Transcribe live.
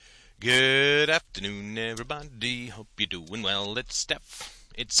Good afternoon, everybody. Hope you're doing well. It's Steph.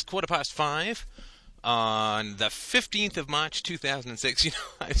 It's 5:15 on the 15th of March, 2006. You know,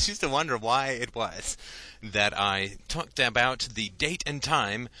 I used to wonder why it was that I talked about the date and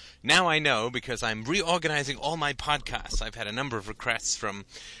time. Now I know, because I'm reorganizing all my podcasts. I've had a number of requests from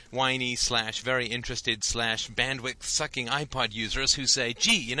whiny / very interested / bandwidth-sucking iPod users who say,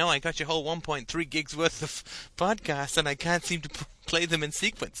 gee, you know, I got your whole 1.3 gigs worth of podcasts and I can't seem to play them in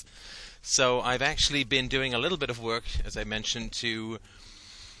sequence. So I've actually been doing a little bit of work, as I mentioned, to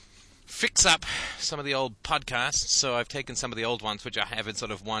fix up some of the old podcasts. So I've taken some of the old ones, which I have in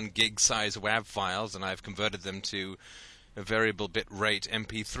sort of 1 gig size WAV files, and I've converted them to a variable bit rate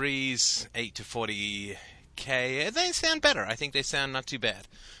MP3s, 8 to 40K. They sound better. I think they sound not too bad.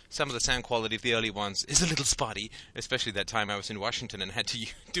 Some of the sound quality of the early ones is a little spotty, especially that time I was in Washington and had to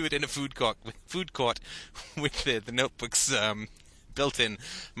do it in a food court with the notebook's built-in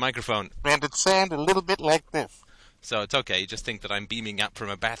microphone. And it sounded a little bit like this. So it's okay, you just think that I'm beaming up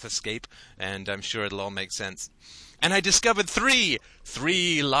from a bath escape, and I'm sure it'll all make sense. And I discovered three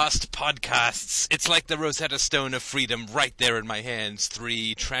lost podcasts. It's like the Rosetta Stone of freedom right there in my hands.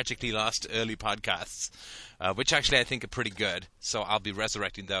 3 tragically lost early podcasts, which actually I think are pretty good. So I'll be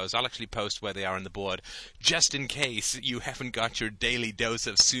resurrecting those. I'll actually post where they are on the board, just in case you haven't got your daily dose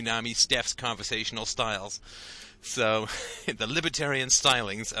of Tsunami Steph's conversational styles. So, the libertarian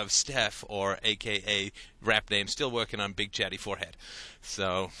stylings of Steph, or a.k.a. rap name, still working on Big Chatty Forehead.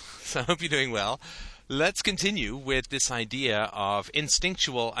 So I hope you're doing well. Let's continue with this idea of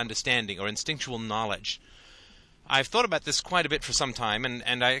instinctual understanding, or instinctual knowledge. I've thought about this quite a bit for some time,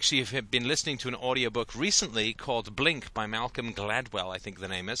 and I actually have been listening to an audiobook recently called Blink by Malcolm Gladwell, I think the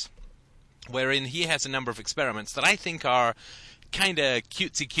name is, wherein he has a number of experiments that I think are kind of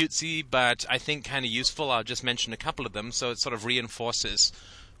cutesy, but I think kind of useful. I'll just mention a couple of them, so it sort of reinforces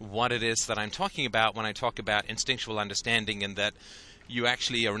what it is that I'm talking about when I talk about instinctual understanding, and that you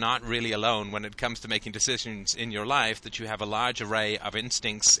actually are not really alone when it comes to making decisions in your life, that you have a large array of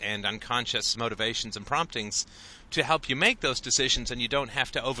instincts and unconscious motivations and promptings to help you make those decisions, and you don't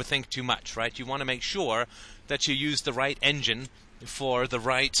have to overthink too much, right? You want to make sure that you use the right engine for the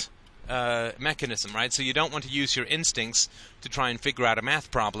right mechanism, right? So you don't want to use your instincts to try and figure out a math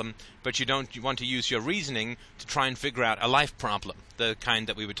problem, but you want to use your reasoning to try and figure out a life problem, the kind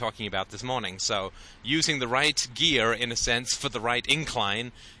that we were talking about this morning. So using the right gear, in a sense, for the right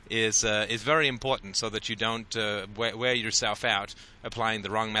incline is very important, so that you don't wear yourself out applying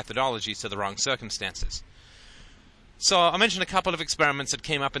the wrong methodologies to the wrong circumstances. So I'll mention a couple of experiments that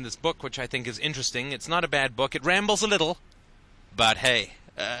came up in this book, which I think is interesting. It's not a bad book. It rambles a little, but hey,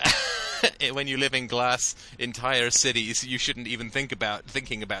 when you live in glass entire cities, you shouldn't even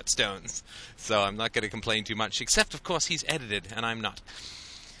thinking about stones. So I'm not going to complain too much, except, of course, he's edited, and I'm not.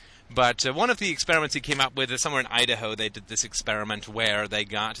 But one of the experiments he came up with is somewhere in Idaho. They did this experiment where they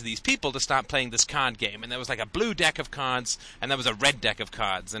got these people to start playing this card game. And there was like a blue deck of cards, and there was a red deck of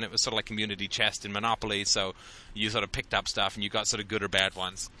cards. And it was sort of like community chest in Monopoly, so you sort of picked up stuff, and you got sort of good or bad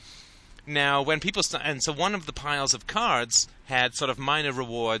ones. Now, when people and so one of the piles of cards had sort of minor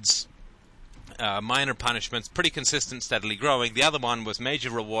rewards, minor punishments, pretty consistent, steadily growing. The other one was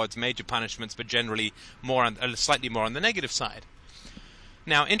major rewards, major punishments, but generally slightly more on the negative side.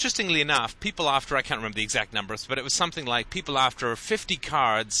 Now, interestingly enough, people after, I can't remember the exact numbers, but it was something like people after 50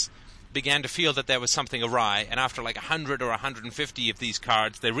 cards began to feel that there was something awry, and after like 100 or 150 of these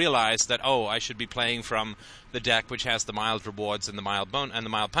cards, they realized that, oh, I should be playing from the deck which has the mild rewards and the mild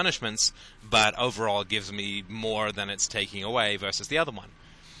punishments, but overall gives me more than it's taking away versus the other one.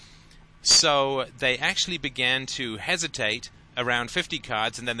 So they actually began to hesitate around 50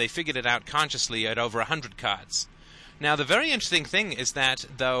 cards, and then they figured it out consciously at over 100 cards. Now, the very interesting thing is that,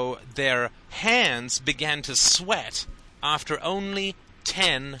 though, their hands began to sweat after only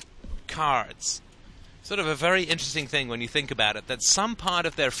 10 cards. Sort of a very interesting thing when you think about it, that some part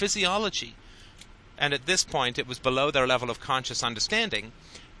of their physiology, and at this point it was below their level of conscious understanding,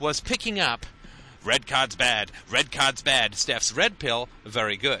 was picking up, red card's bad, Steph's red pill,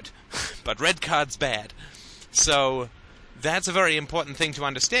 very good, but red card's bad. So that's a very important thing to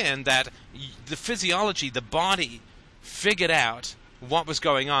understand, that the physiology, the body, figured out what was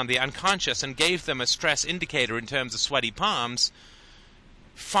going on, the unconscious, and gave them a stress indicator in terms of sweaty palms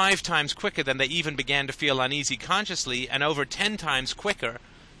 5 times quicker than they even began to feel uneasy consciously, and over 10 times quicker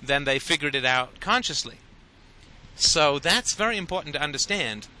than they figured it out consciously. So that's very important to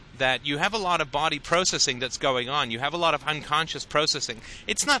understand, that you have a lot of body processing that's going on. You have a lot of unconscious processing.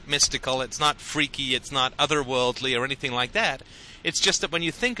 It's not mystical, it's not freaky, it's not otherworldly or anything like that. It's just that when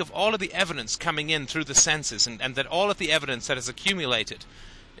you think of all of the evidence coming in through the senses, and that all of the evidence that has accumulated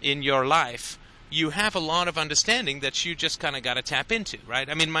in your life, you have a lot of understanding that you just kind of got to tap into, right?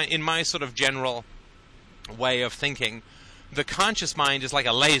 I mean, in my sort of general way of thinking, the conscious mind is like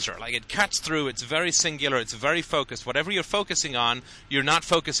a laser. Like, it cuts through, it's very singular, it's very focused. Whatever you're focusing on, you're not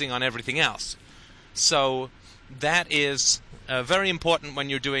focusing on everything else. So that is very important when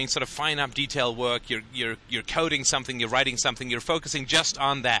you're doing sort of fine-up detail work. You're coding something, you're writing something, you're focusing just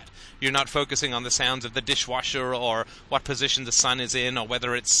on that. You're not focusing on the sounds of the dishwasher or what position the sun is in or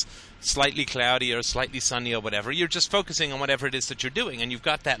whether it's slightly cloudy or slightly sunny or whatever. You're just focusing on whatever it is that you're doing, and you've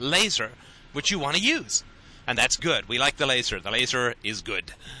got that laser which you want to use. And that's good. We like the laser. The laser is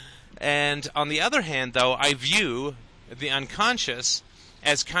good. And on the other hand, though, I view the unconscious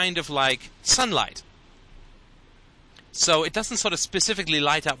as kind of like sunlight. So it doesn't sort of specifically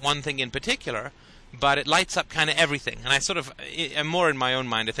light up one thing in particular, but it lights up kind of everything. And I sort of am more in my own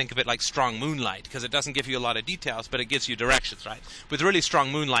mind to think of it like strong moonlight, because it doesn't give you a lot of details, but it gives you directions, right? With really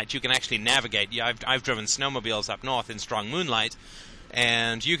strong moonlight, you can actually navigate. Yeah, I've driven snowmobiles up north in strong moonlight,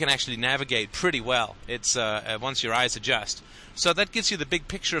 and you can actually navigate pretty well. It's once your eyes adjust. So that gives you the big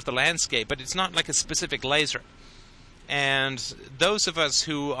picture of the landscape, but it's not like a specific laser. And those of us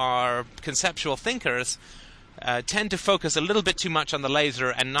who are conceptual thinkers tend to focus a little bit too much on the laser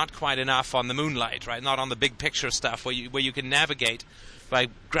and not quite enough on the moonlight, right? Not on the big picture stuff where you can navigate by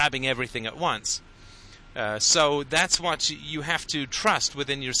grabbing everything at once. So that's what you have to trust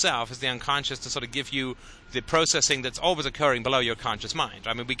within yourself, is the unconscious, to sort of give you the processing that's always occurring below your conscious mind.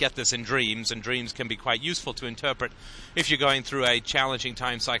 I mean, we get this in dreams, and dreams can be quite useful to interpret. If you're going through a challenging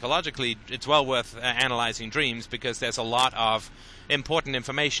time psychologically, it's well worth analyzing dreams, because there's a lot of important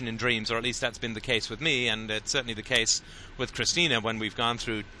information in dreams, or at least that's been the case with me, and it's certainly the case with Christina when we've gone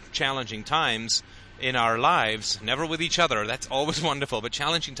through challenging times in our lives, never with each other, that's always wonderful, but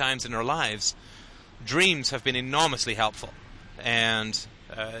challenging times in our lives. Dreams have been enormously helpful, and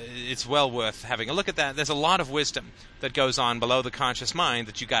it's well worth having a look at that. There's a lot of wisdom that goes on below the conscious mind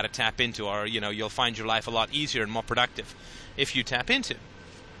that you got to tap into, or you'll find your life a lot easier and more productive if you tap into.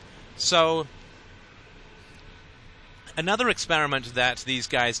 So another experiment that these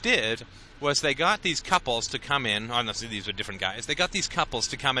guys did was they got these couples to come in. Oh, no, these were different guys. They got these couples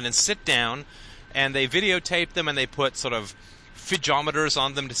to come in and sit down, and they videotaped them, and they put sort of fidgeometers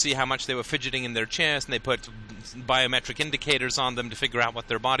on them to see how much they were fidgeting in their chairs, and they put biometric indicators on them to figure out what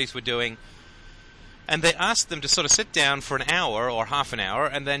their bodies were doing. And they asked them to sort of sit down for an hour or half an hour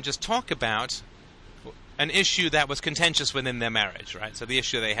and then just talk about an issue that was contentious within their marriage, right? So the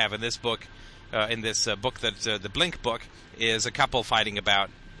issue they have in this book, the Blink book, is a couple fighting about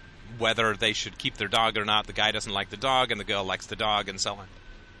whether they should keep their dog or not. The guy doesn't like the dog, and the girl likes the dog, and so on.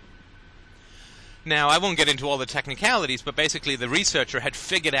 Now, I won't get into all the technicalities, but basically the researcher had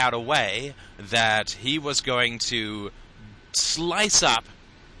figured out a way that he was going to slice up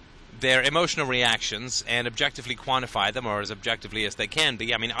their emotional reactions and objectively quantify them, or as objectively as they can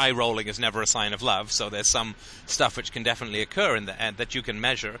be. I mean, eye rolling is never a sign of love, so there's some stuff which can definitely occur that you can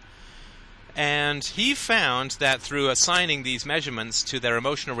measure. And he found that through assigning these measurements to their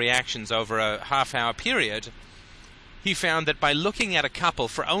emotional reactions over a half-hour period, he found that by looking at a couple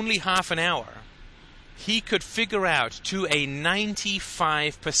for only half an hour, he could figure out to a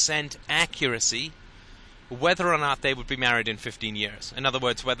 95% accuracy whether or not they would be married in 15 years. In other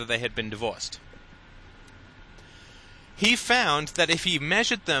words, whether they had been divorced. He found that if he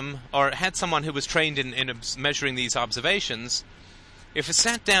measured them, or had someone who was trained in measuring these observations, if he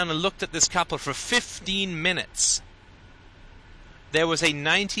sat down and looked at this couple for 15 minutes, there was a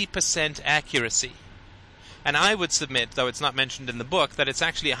 90% accuracy. And I would submit, though it's not mentioned in the book, that it's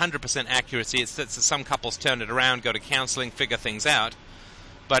actually 100% accuracy. It's that some couples turn it around, go to counseling, figure things out.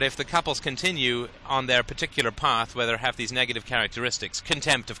 But if the couples continue on their particular path where they have these negative characteristics,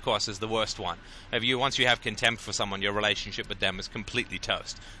 contempt, of course, is the worst one. Once you have contempt for someone, your relationship with them is completely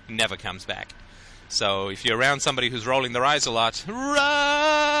toast. Never comes back. So if you're around somebody who's rolling their eyes a lot,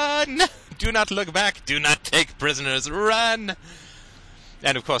 run! Do not look back. Do not take prisoners. Run!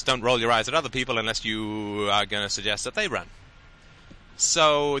 And, of course, don't roll your eyes at other people unless you are going to suggest that they run.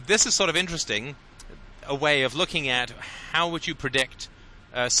 So this is sort of interesting, a way of looking at how would you predict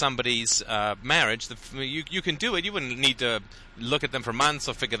somebody's marriage. You can do it. You wouldn't need to look at them for months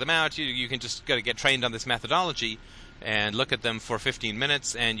or figure them out. You can just got to get trained on this methodology and look at them for 15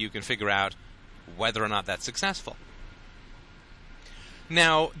 minutes, and you can figure out whether or not that's successful.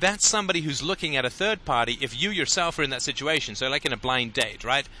 Now, that's somebody who's looking at a third party if you yourself are in that situation. So like in a blind date,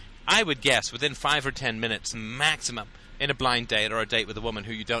 right? I would guess within 5 or 10 minutes maximum in a blind date or a date with a woman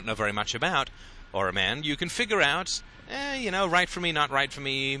who you don't know very much about, or a man, you can figure out, right for me, not right for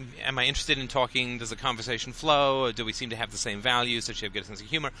me. Am I interested in talking? Does the conversation flow? Or do we seem to have the same values? Does she have a good sense of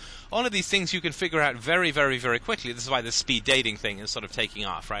humor? All of these things you can figure out very, very, very quickly. This is why the speed dating thing is sort of taking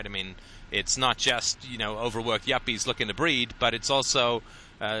off, right? I mean, it's not just, overworked yuppies looking to breed, but it's also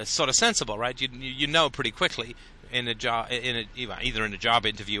sort of sensible, right? You know pretty quickly in a job, either in a job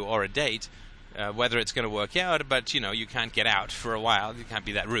interview or a date, whether it's going to work out. But you can't get out for a while. You can't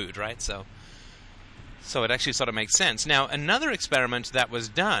be that rude, right? So it actually sort of makes sense. Now, another experiment that was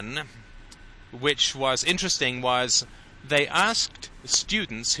done, which was interesting, was they asked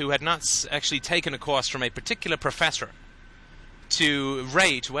students who had not actually taken a course from a particular professor to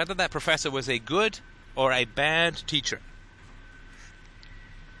rate whether that professor was a good or a bad teacher.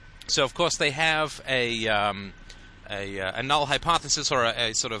 So, of course, they have a null hypothesis, or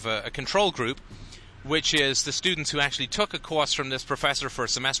a sort of a control group, which is the students who actually took a course from this professor for a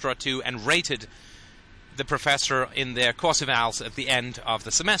semester or two and rated the professor in their course evals at the end of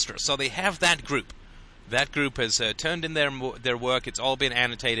the semester. So they have that group. That group has turned in their work. It's all been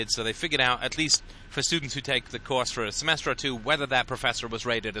annotated, so they figured out, at least for students who take the course for a semester or two, whether that professor was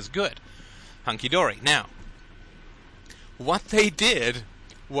rated as good. Hunky-dory. Now, what they did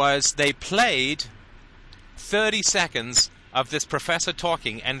was they played 30 seconds of this professor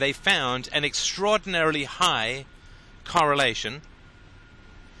talking, and they found an extraordinarily high correlation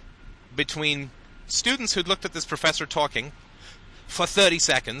between students who'd looked at this professor talking for 30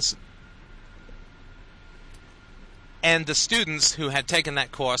 seconds and the students who had taken that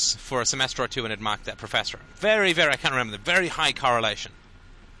course for a semester or two and had marked that professor. Very, very, I can't remember, the very high correlation.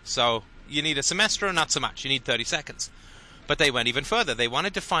 So you need a semester or not so much. You need 30 seconds. But they went even further. They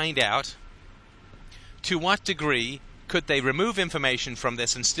wanted to find out to what degree could they remove information from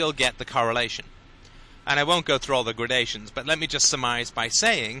this and still get the correlation. And I won't go through all the gradations, but let me just surmise by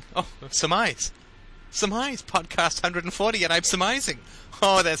saying, surmise, podcast 140, and I'm surmising.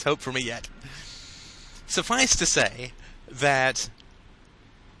 Oh, there's hope for me yet. Suffice to say that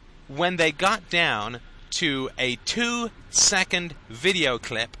when they got down to a 2-second video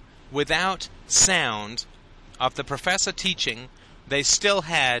clip without sound of the professor teaching, they still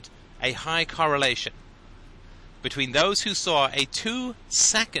had a high correlation between those who saw a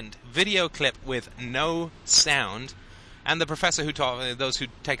 2-second video clip with no sound and the professor who taught those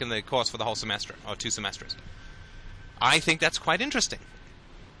who'd taken the course for the whole semester, or 2 semesters. I think that's quite interesting.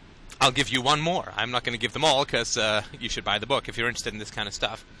 I'll give you one more. I'm not going to give them all, because you should buy the book if you're interested in this kind of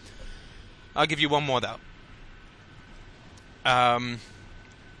stuff. I'll give you one more, though.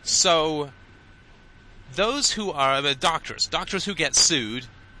 So, those who are doctors who get sued,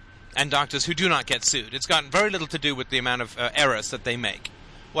 and doctors who do not get sued, it's got very little to do with the amount of errors that they make.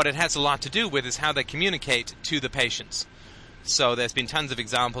 What it has a lot to do with is how they communicate to the patients. So there's been tons of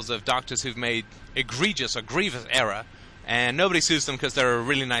examples of doctors who've made egregious or grievous error, and nobody sues them because they're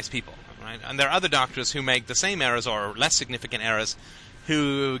really nice people, right? And there are other doctors who make the same errors or less significant errors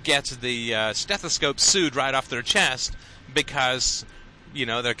who get the stethoscope sued right off their chest because,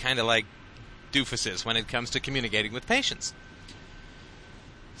 they're kind of like doofuses when it comes to communicating with patients.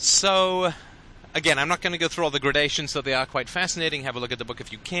 So, again, I'm not going to go through all the gradations, though they are quite fascinating. Have a look at the book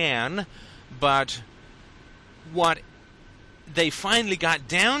if you can. But what they finally got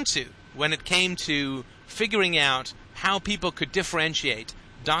down to when it came to figuring out how people could differentiate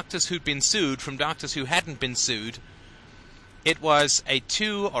doctors who'd been sued from doctors who hadn't been sued, it was a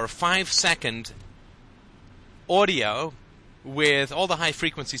 2 or 5 second audio with all the high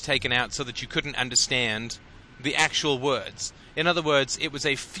frequencies taken out so that you couldn't understand the actual words. In other words, it was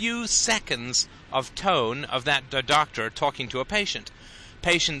a few seconds of tone of that doctor talking to a patient.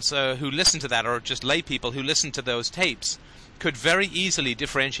 Patients who listen to that, or just lay people who listen to those tapes, could very easily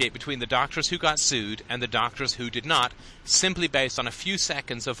differentiate between the doctors who got sued and the doctors who did not, simply based on a few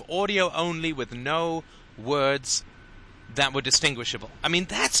seconds of audio only with no words that were distinguishable. I mean,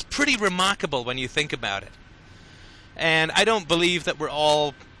 that's pretty remarkable when you think about it. And I don't believe that we're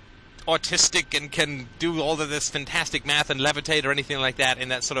all autistic and can do all of this fantastic math and levitate or anything like that. In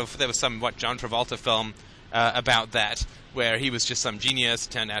that sort of, there was some John Travolta film about that, where he was just some genius.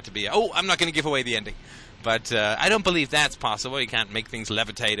 It turned out to be, I'm not going to give away the ending. But I don't believe that's possible. We can't make things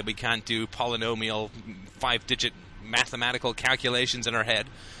levitate, and we can't do polynomial 5-digit mathematical calculations in our head.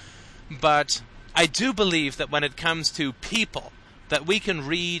 But I do believe that when it comes to people, that we can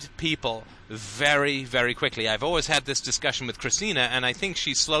read people very, very quickly. I've always had this discussion with Christina, and I think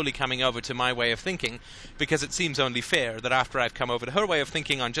she's slowly coming over to my way of thinking, because it seems only fair that after I've come over to her way of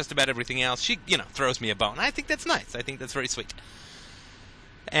thinking on just about everything else, she, throws me a bone. I think that's nice. I think that's very sweet.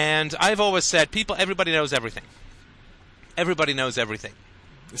 And I've always said, everybody knows everything. Everybody knows everything.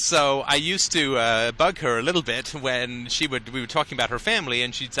 So I used to bug her a little bit when we were talking about her family,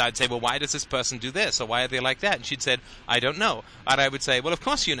 and I'd say, well, why does this person do this, or why are they like that? And she'd say, I don't know. And I would say, well, of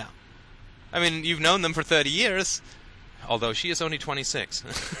course you know. I mean, you've known them for 30 years, although she is only 26.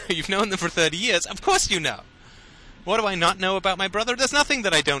 You've known them for 30 years, of course you know. What do I not know about my brother? There's nothing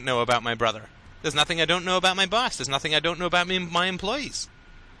that I don't know about my brother. There's nothing I don't know about my boss. There's nothing I don't know about my employees.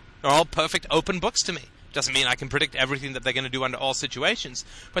 They're all perfect open books to me. Doesn't mean I can predict everything that they're going to do under all situations,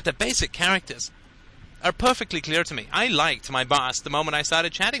 but the basic characters are perfectly clear to me. I liked my boss the moment I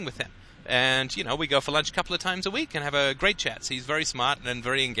started chatting with him. And, we go for lunch a couple of times a week and have a great chat. He's very smart and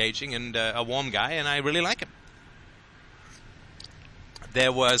very engaging and a warm guy, and I really like him.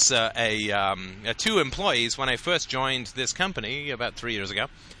 There was two employees when I first joined this company about 3 years ago.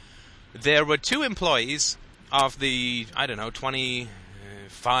 There were two employees of the,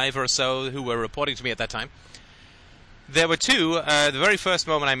 25 or so who were reporting to me at that time. There were two. The very first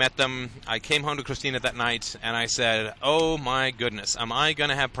moment I met them, I came home to Christina that night and I said, oh my goodness, am I going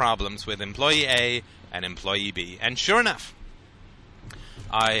to have problems with employee A and employee B? And sure enough,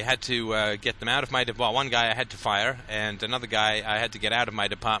 I had to get them out of my department. Well, one guy I had to fire, and another guy I had to get out of my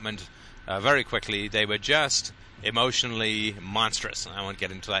department very quickly. They were just emotionally monstrous. I won't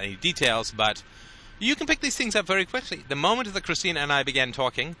get into any details, but you can pick these things up very quickly. The moment that Christina and I began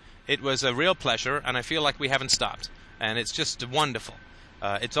talking, it was a real pleasure, and I feel like we haven't stopped. And it's just wonderful.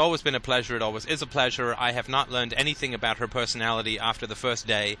 It's always been a pleasure. It always is a pleasure. I have not learned anything about her personality after the first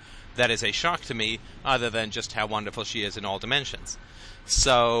day that is a shock to me, other than just how wonderful she is in all dimensions.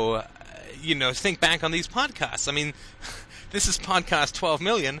 So, think back on these podcasts. I mean, this is podcast 12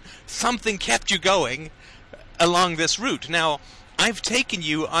 million. Something kept you going along this route. Now, I've taken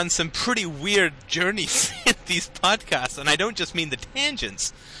you on some pretty weird journeys in these podcasts, and I don't just mean the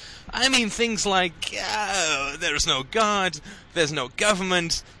tangents. I mean things like, there's no God, there's no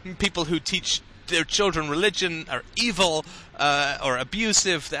government, people who teach their children religion are evil or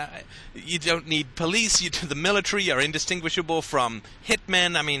abusive, you don't need police, the military are indistinguishable from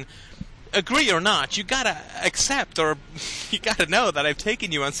hitmen. I mean, agree or not, you gotta accept, or you gotta know that I've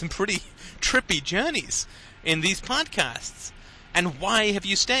taken you on some pretty trippy journeys in these podcasts. And why have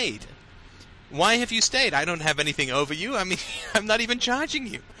you stayed? Why have you stayed? I don't have anything over you. I mean, I'm not even charging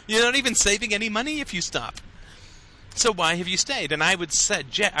you. You're not even saving any money if you stop. So why have you stayed? And I would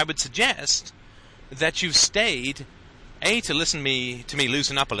suggest that you've stayed, to listen to me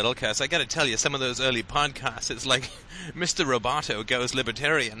loosen up a little, because I got to tell you, some of those early podcasts, it's like Mr. Roboto goes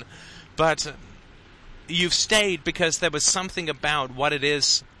libertarian. But you've stayed because there was something about what it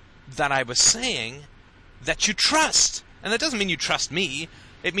is that I was saying that you trust. And that doesn't mean you trust me.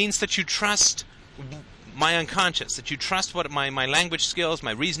 It means that you trust my unconscious, that you trust what my language skills,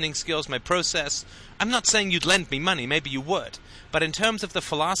 my reasoning skills, my process. I'm not saying you'd lend me money, maybe you would. But in terms of the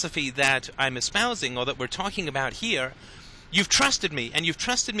philosophy that I'm espousing, or that we're talking about here, you've trusted me, and you've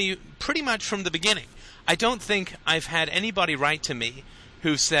trusted me pretty much from the beginning. I don't think I've had anybody write to me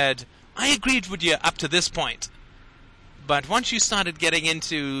who said, I agreed with you up to this point, but once you started getting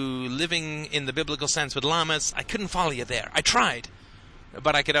into living in the biblical sense with llamas, I couldn't follow you there. I tried,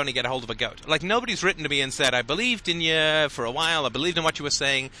 but I could only get a hold of a goat. Like, nobody's written to me and said, I believed in you for a while, I believed in what you were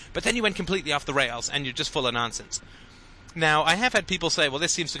saying, but then you went completely off the rails, and you're just full of nonsense. Now, I have had people say, well,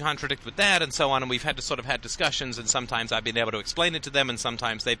 this seems to contradict with that, and so on, and we've had to sort of had discussions, and sometimes I've been able to explain it to them, and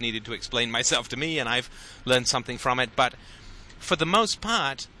sometimes they've needed to explain myself to me, and I've learned something from it. But for the most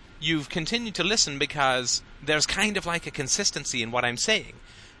part, you've continued to listen because there's kind of like a consistency in what I'm saying.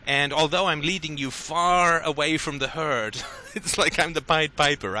 And although I'm leading you far away from the herd, it's like I'm the Pied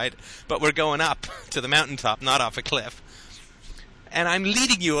Piper, right? But we're going up to the mountaintop, not off a cliff. And I'm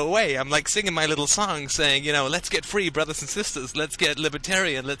leading you away. I'm like singing my little song saying, let's get free, brothers and sisters. Let's get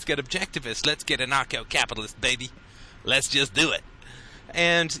libertarian. Let's get objectivist. Let's get anarcho-capitalist, baby. Let's just do it.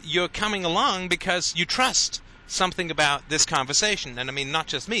 And you're coming along because you trust something about this conversation. And I mean, not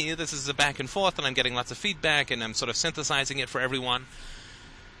just me. This is a back and forth, and I'm getting lots of feedback, and I'm sort of synthesizing it for everyone.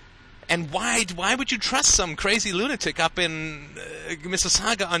 And why would you trust some crazy lunatic up in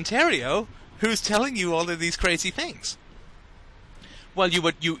Mississauga, Ontario, who's telling you all of these crazy things? Well,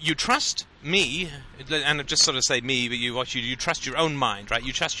 you trust me, and just sort of say me, but you trust your own mind, right?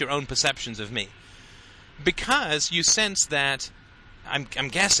 You trust your own perceptions of me, because you sense that I'm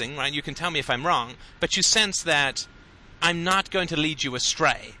guessing, right? You can tell me if I'm wrong, but you sense that I'm not going to lead you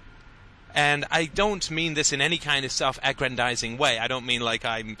astray. And I don't mean this in any kind of self-aggrandizing way. I don't mean like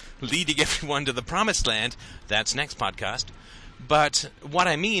I'm leading everyone to the promised land. That's next podcast. But what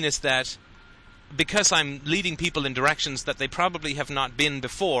I mean is that because I'm leading people in directions that they probably have not been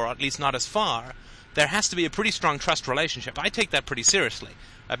before, or at least not as far, there has to be a pretty strong trust relationship. I take that pretty seriously.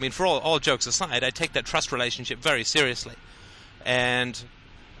 I mean, for all jokes aside, I take that trust relationship very seriously. And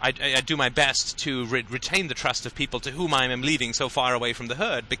I do my best to retain the trust of people to whom I am leading so far away from the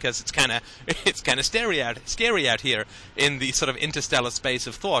herd, because it's kind of scary out here in the sort of interstellar space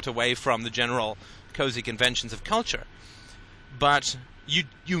of thought, away from the general cozy conventions of culture. But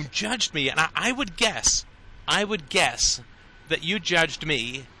you judged me, and I would guess that you judged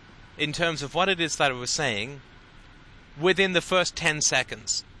me in terms of what it is that I was saying within the first 10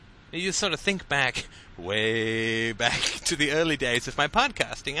 seconds. You sort of think back, way back to the early days of my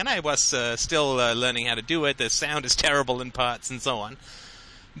podcasting, and I was still learning how to do it. The sound is terrible in parts and so on.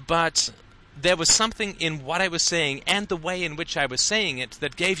 But there was something in what I was saying and the way in which I was saying it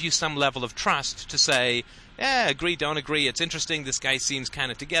that gave you some level of trust to say, yeah, agree, don't agree, it's interesting, this guy seems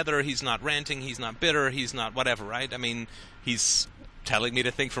kind of together, he's not ranting, he's not bitter, he's not whatever, right? I mean, he's telling me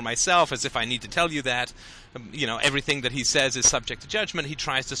to think for myself as if I need to tell you that. Everything that he says is subject to judgment. He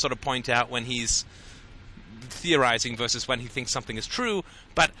tries to sort of point out when he's theorizing versus when he thinks something is true,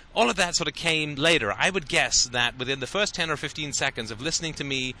 but all of that sort of came later. I would guess that within the first 10 or 15 seconds of listening to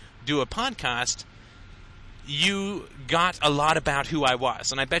me do a podcast, you got a lot about who I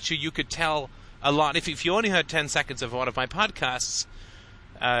was, and I bet you could tell a lot. If you only heard 10 seconds of one of my podcasts,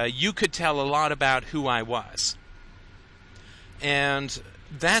 you could tell a lot about who I was. And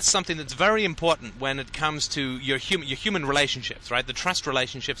that's something that's very important when it comes to your human relationships, right? The trust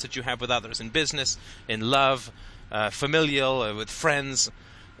relationships that you have with others in business, in love, familial, with friends.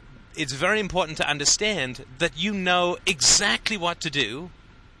 It's very important to understand that you know exactly what to do.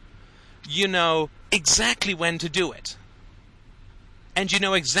 You know exactly when to do it. And you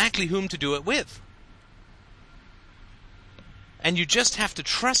know exactly whom to do it with. And you just have to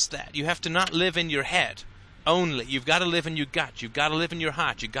trust that. You have to not live in your head only. You've got to live in your gut. You've got to live in your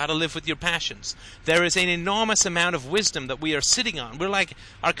heart. You've got to live with your passions. There is an enormous amount of wisdom that we are sitting on.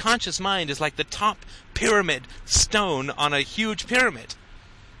 Our conscious mind is like the top pyramid stone on a huge pyramid.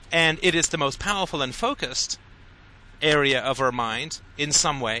 And it is the most powerful and focused area of our mind in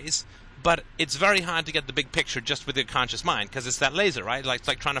some ways. But it's very hard to get the big picture just with your conscious mind, because it's that laser, right? It's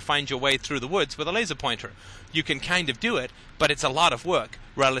like trying to find your way through the woods with a laser pointer. You can kind of do it, but it's a lot of work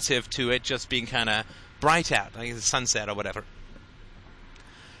relative to it just being kind of bright out, like the sunset or whatever.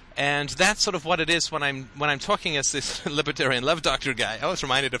 And that's sort of what it is when I'm talking as this libertarian love doctor guy. I was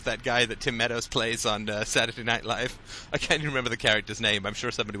reminded of that guy that Tim Meadows plays on Saturday Night Live. I can't even remember the character's name. I'm sure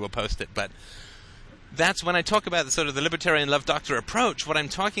somebody will post it, but that's when I talk about the sort of the libertarian love doctor approach. What I'm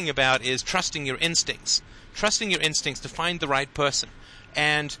talking about is trusting your instincts. Trusting your instincts to find the right person.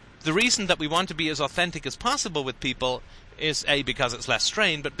 And the reason that we want to be as authentic as possible with people is A, because it's less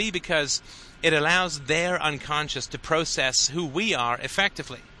strain, but B, because it allows their unconscious to process who we are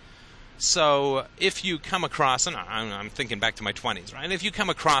effectively. So if you come across, and I'm thinking back to my 20s, right? If you come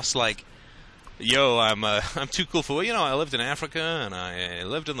across like, yo, I'm too cool for, I lived in Africa, and I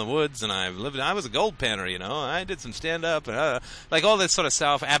lived in the woods, and I was a gold panner, I did some stand-up, like all this sort of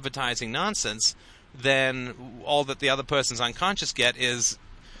self-advertising nonsense, then all that the other person's unconscious get is,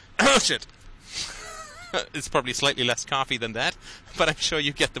 oh shit, it's probably slightly less coffee than that, but I'm sure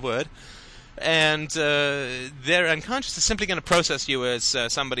you get the word. And their unconscious is simply going to process you as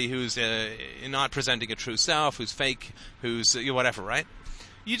somebody who's not presenting a true self, who's fake, who's whatever, right?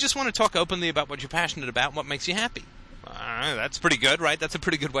 You just want to talk openly about what you're passionate about, what makes you happy. That's pretty good, right? That's a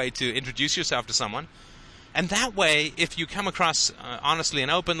pretty good way to introduce yourself to someone. And that way, if you come across honestly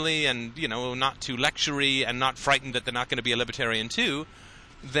and openly and, not too lectury and not frightened that they're not going to be a libertarian too,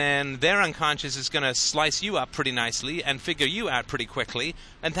 then their unconscious is going to slice you up pretty nicely and figure you out pretty quickly,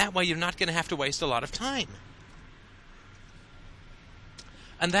 and that way you're not going to have to waste a lot of time.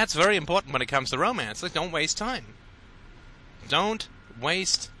 And that's very important when it comes to romance. Like, don't waste time. Don't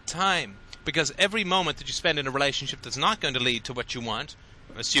waste time. Because every moment that you spend in a relationship that's not going to lead to what you want,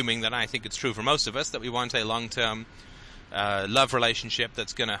 assuming that I think it's true for most of us, that we want a long-term love relationship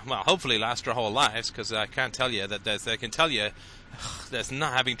that's going to, hopefully last our whole lives, because I can't tell you that I can tell you, there's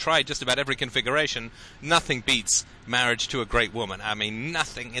not, having tried just about every configuration, nothing beats marriage to a great woman. I mean,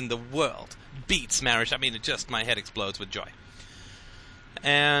 nothing in the world beats marriage. I mean, my head explodes with joy.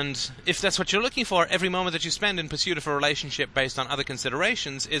 And if that's what you're looking for, every moment that you spend in pursuit of a relationship based on other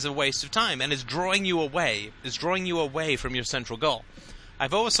considerations is a waste of time, and is drawing you away from your central goal.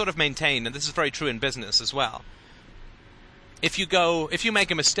 I've always sort of maintained, and this is very true in business as well, if you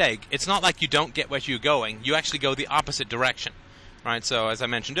make a mistake, it's not like you don't get where you're going, you actually go the opposite direction. Right, so as I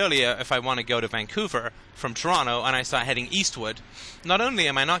mentioned earlier, if I want to go to Vancouver from Toronto and I start heading eastward, not only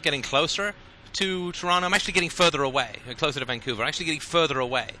am I not getting closer to Toronto. I'm actually getting further away, closer to Vancouver. I'm actually getting further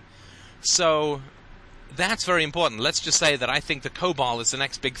away. So that's very important. Let's just say that I think the COBOL is the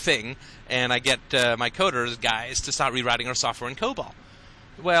next big thing, and I get my coders guys to start rewriting our software in COBOL.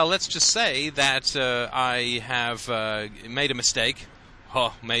 Well, let's just say that I have made a mistake.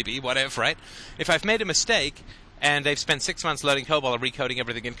 Oh, maybe, whatever, right? If I've made a mistake and they've spent 6 months learning COBOL and recoding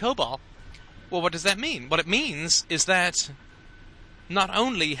everything in COBOL, well, what does that mean? What it means is that not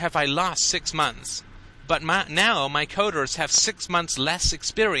only have I lost 6 months, but now my coders have 6 months less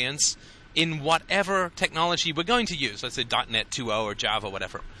experience in whatever technology we're going to use. Let's say .NET 2.0 or Java,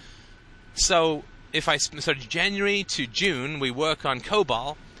 whatever. So if I January to June, we work on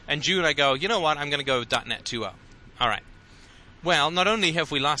COBOL, and June I go, you know what, I'm going to go with .NET 2.0. All right. Well, not only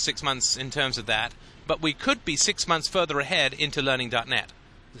have we lost 6 months in terms of that, but we could be 6 months further ahead into learning .NET.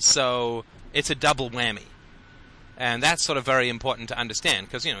 So it's a double whammy. And that's sort of very important to understand,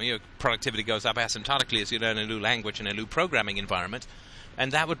 because, you know, your productivity goes up asymptotically as you learn a new language and a new programming environment,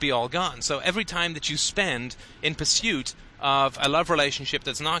 and that would be all gone. So every time that you spend in pursuit of a love relationship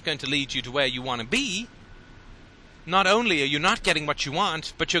that's not going to lead you to where you want to be, not only are you not getting what you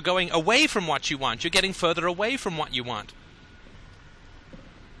want, but you're going away from what you want. You're getting further away from what you want.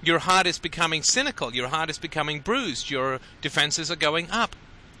 Your heart is becoming cynical. Your heart is becoming bruised. Your defenses are going up.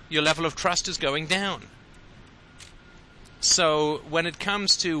 Your level of trust is going down. So when it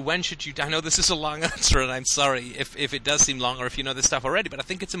comes to when should you... I know this is a long answer, and I'm sorry if it does seem long or if you know this stuff already, but I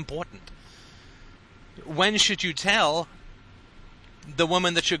think it's important. When should you tell the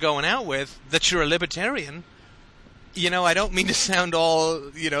woman that you're going out with that you're a libertarian? You know, I don't mean to sound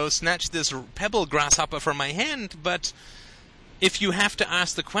all, you know, snatch this pebble grasshopper from my hand, but if you have to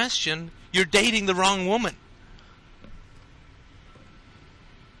ask the question, you're dating the wrong woman.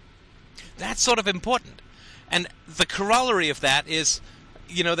 That's sort of important. And the corollary of that is,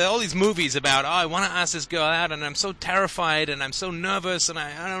 you know, there are all these movies about, oh, I want to ask this girl out, and I'm so terrified, and I'm so nervous, and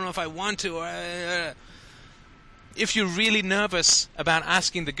I don't know if I want to. If you're really nervous about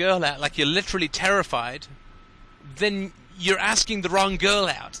asking the girl out, like you're literally terrified, then you're asking the wrong girl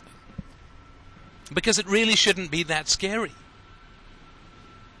out. Because it really shouldn't be that scary.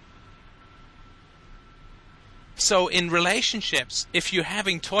 So in relationships, if you're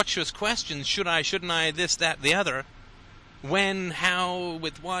having tortuous questions, should I, shouldn't I, this, that, the other, when, how,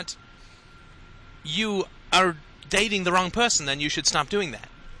 with what, you are dating the wrong person, then you should stop doing that.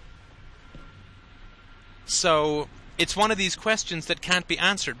 So it's one of these questions that can't be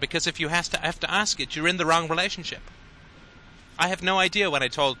answered, because if you have to ask it, you're in the wrong relationship. I have no idea when I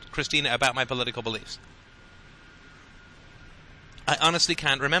told Christina about my political beliefs. I honestly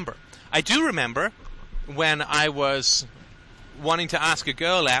can't remember. I do remember when I was wanting to ask a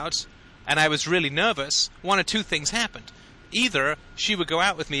girl out and I was really nervous, one of two things happened. Either she would go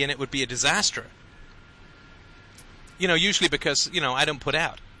out with me and it would be a disaster. You know, usually because, you know, I don't put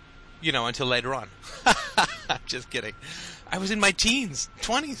out, you know, until later on. I'm just kidding. I was in my teens,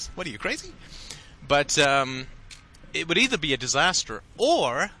 20s. What are you, crazy? But it would either be a disaster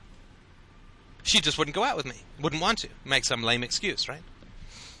or she just wouldn't go out with me. Wouldn't want to. Make some lame excuse, right?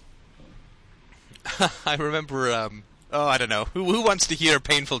 I remember, I don't know. Who wants to hear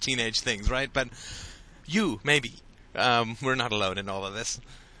painful teenage things, right? But you, maybe. We're not alone in all of this.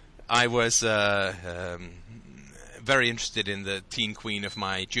 I was very interested in the teen queen of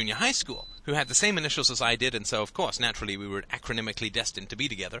my junior high school, who had the same initials as I did, and so, of course, naturally, we were acronymically destined to be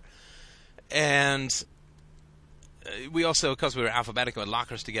together. And we also, because we were alphabetical, had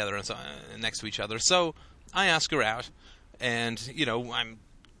lockers together and so next to each other. So I asked her out, and, you know, I'm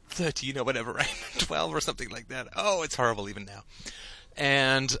 13 or whatever, right? 12 or something like that. Oh, it's horrible even now.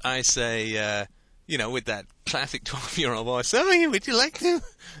 And I say, you know, with that classic 12-year-old voice, "Oh, would you like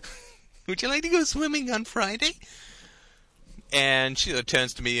to go swimming on Friday?" And she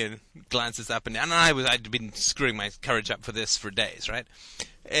turns to me and glances up and down. And I'd been screwing my courage up for this for days, right?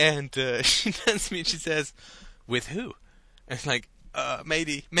 And she turns to me and she says, "With who?" And it's like,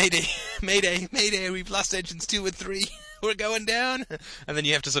 Mayday, Mayday, Mayday, Mayday, we've lost engines 2 and 3. We're going down. And then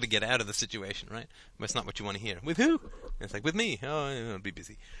you have to sort of get out of the situation, right? That's not what you want to hear. With who? And it's like, with me. Oh, I'll be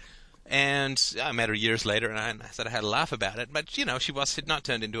busy. And I met her years later, and I said I had a laugh about it. But, you know, she had not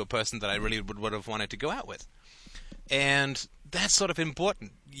turned into a person that I really would have wanted to go out with. And that's sort of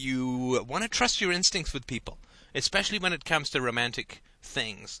important. You want to trust your instincts with people, especially when it comes to romantic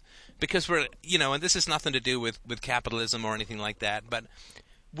things. Because we're, you know, and this has nothing to do with capitalism or anything like that, but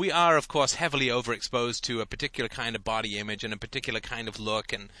we are, of course, heavily overexposed to a particular kind of body image and a particular kind of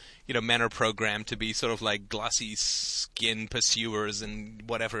look, and men are programmed to be sort of like glossy skin pursuers and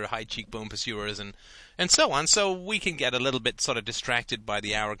whatever, high cheekbone pursuers and so on. So we can get a little bit sort of distracted by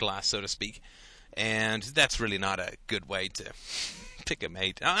the hourglass, so to speak, and that's really not a good way to pick a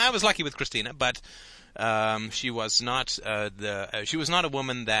mate. I was lucky with Christina, but she was not she was not a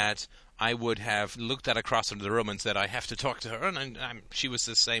woman that I would have looked at across into the room and said, I have to talk to her, and she was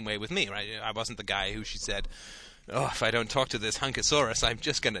the same way with me, right? I wasn't the guy who she said, oh, if I don't talk to this hunkosaurus, I'm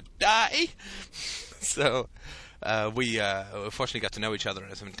just going to die. So we fortunately got to know each other,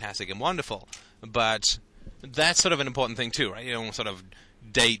 and it's fantastic and wonderful. But that's sort of an important thing too, right? You don't sort of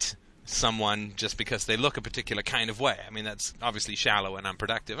date someone just because they look a particular kind of way. I mean, that's obviously shallow and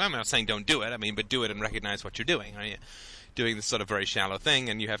unproductive. I'm not saying don't do it, but do it and recognize what you're doing, right? Doing this sort of very shallow thing,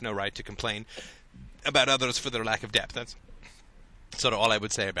 and you have no right to complain about others for their lack of depth. That's sort of all I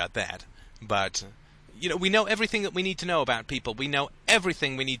would say about that. But, we know everything that we need to know about people. We know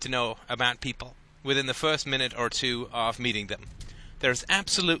everything we need to know about people within the first minute or two of meeting them. There's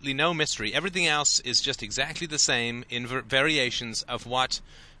absolutely no mystery. Everything else is just exactly the same in variations of what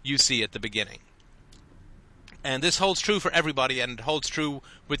you see at the beginning. And this holds true for everybody, and it holds true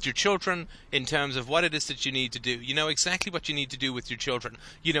with your children in terms of what it is that you need to do. You know exactly what you need to do with your children.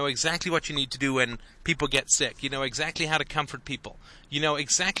 You know exactly what you need to do when people get sick. You know exactly how to comfort people. You know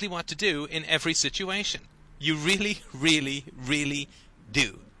exactly what to do in every situation. You really, really, really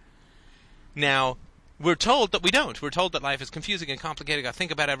do. Now, we're told that we don't. We're told that life is confusing and complicated. I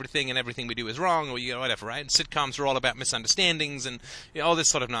think about everything, and everything we do is wrong, or whatever, right? And sitcoms are all about misunderstandings, and all this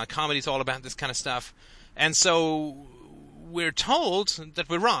sort of comedy is all about this kind of stuff. And so we're told that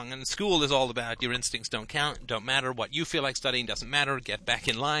we're wrong, and school is all about your instincts don't count, don't matter, what you feel like studying doesn't matter, get back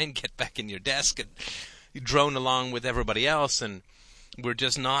in line, get back in your desk, and you drone along with everybody else, and we're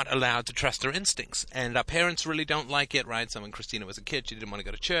just not allowed to trust our instincts. And our parents really don't like it, right? So when Christina was a kid, she didn't want to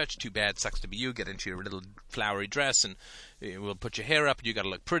go to church. Too bad, sucks to be you. Get into your little flowery dress, and we'll put your hair up, and you got to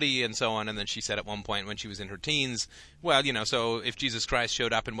look pretty, and so on. And then she said at one point when she was in her teens, well, so if Jesus Christ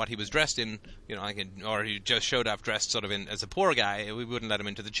showed up in what he was dressed in, or he just showed up dressed sort of as a poor guy, we wouldn't let him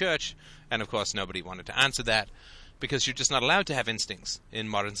into the church. And of course, nobody wanted to answer that, because you're just not allowed to have instincts in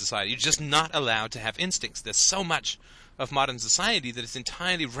modern society. You're just not allowed to have instincts. There's so much of modern society that is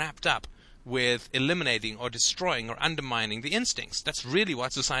entirely wrapped up with eliminating or destroying or undermining the instincts. That's really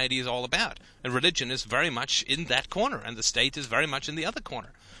what society is all about. And religion is very much in that corner, and the state is very much in the other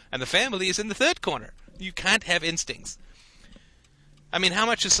corner, and the family is in the third corner. You can't have instincts. I mean, how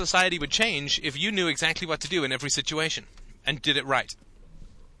much of society would change if you knew exactly what to do in every situation and did it right?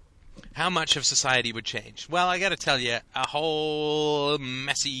 How much of society would change? Well, I got to tell you, a whole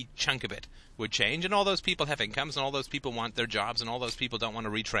messy chunk of it would change, and all those people have incomes, and all those people want their jobs, and all those people don't want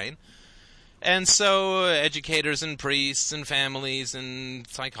to retrain. And so educators and priests and families and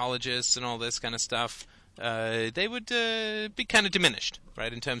psychologists and all this kind of stuff, they would be kind of diminished,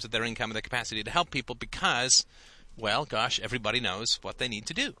 right, in terms of their income and their capacity to help people because, well, gosh, everybody knows what they need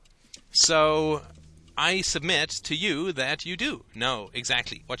to do. So I submit to you that you do know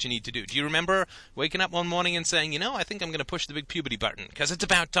exactly what you need to do. Do you remember waking up one morning and saying, I think I'm going to push the big puberty button because it's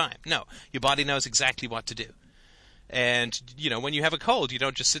about time? No, your body knows exactly what to do. And, when you have a cold, you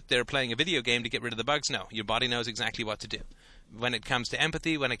don't just sit there playing a video game to get rid of the bugs. No, your body knows exactly what to do. When it comes to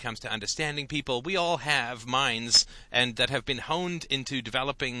empathy, when it comes to understanding people, we all have minds and that have been honed into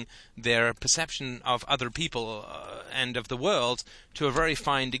developing their perception of other people and of the world to a very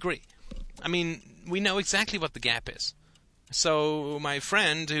fine degree. I mean, we know exactly what the gap is. So my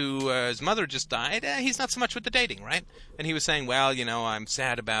friend whose mother just died, he's not so much with the dating, right? And he was saying, well, I'm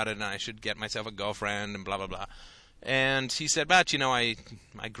sad about it and I should get myself a girlfriend and blah, blah, blah. And he said, but, I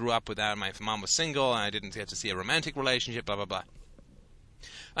grew up without, my mom was single and I didn't get to see a romantic relationship, blah, blah, blah.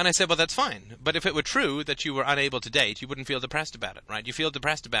 And I said, well, that's fine. But if it were true that you were unable to date, you wouldn't feel depressed about it, right? You feel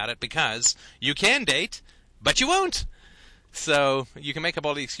depressed about it because you can date, but you won't. So you can make up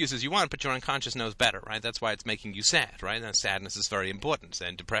all the excuses you want, but your unconscious knows better, right? That's why it's making you sad, right? And sadness is very important.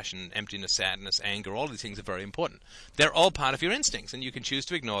 And depression, emptiness, sadness, anger, all these things are very important. They're all part of your instincts, and you can choose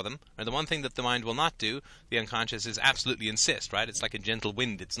to ignore them. And the one thing that the mind will not do, the unconscious, is absolutely insist, right? It's like a gentle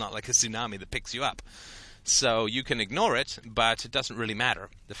wind. It's not like a tsunami that picks you up. So you can ignore it, but it doesn't really matter.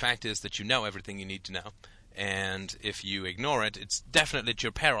 The fact is that you know everything you need to know. And if you ignore it, it's definitely at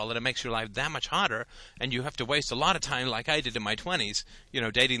your peril, and it makes your life that much harder, and you have to waste a lot of time like I did in my 20s,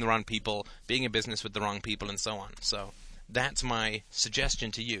 dating the wrong people, being in business with the wrong people, and so on. So that's my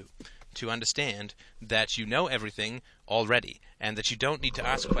suggestion to you. to understand that you know everything already and that you don't need to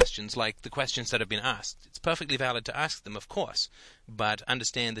ask questions like the questions that have been asked. It's perfectly valid to ask them, of course, but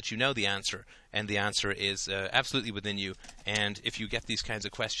understand that you know the answer, and the answer is absolutely within you. And if you get these kinds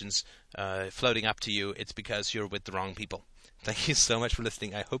of questions floating up to you, it's because you're with the wrong people. Thank you so much for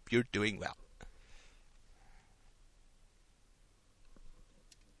listening. I hope you're doing well.